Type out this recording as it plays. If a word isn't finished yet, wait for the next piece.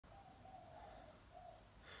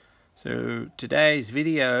So today's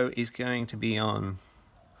video is going to be on,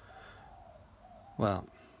 well,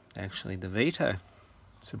 actually the Vito.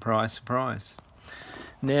 Surprise, surprise.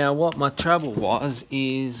 Now what my trouble was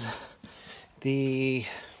is the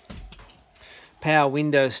power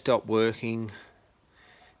window stopped working,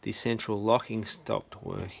 the central locking stopped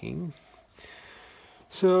working.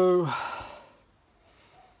 So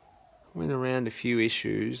went around a few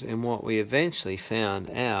issues, and what we eventually found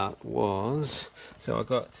out was,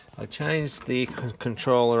 I changed the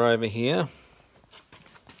controller over here.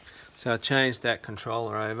 So I changed that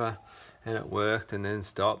controller over and it worked and then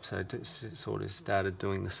stopped, so it sort of started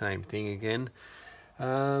doing the same thing again.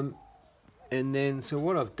 And then so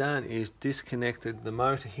what I've done is disconnected the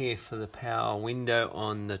motor here for the power window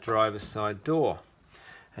on the driver's side door,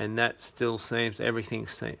 and that still everything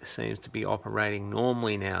seems to be operating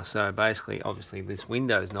normally now. So basically, obviously this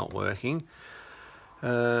window is not working,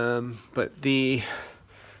 but the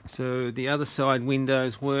other side window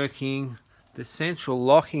is working, the central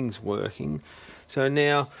locking's working. So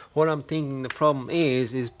now what I'm thinking the problem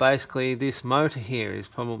is basically this motor here is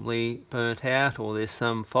probably burnt out, or there's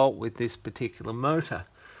some fault with this particular motor.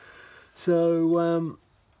 So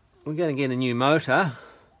we're going to get a new motor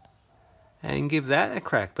and give that a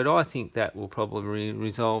crack, but I think that will probably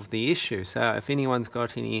resolve the issue. So if anyone's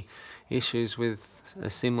got any issues with a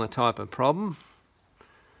similar type of problem,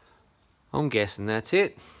 I'm guessing that's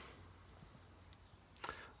it.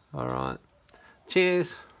 Alright,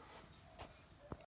 cheers.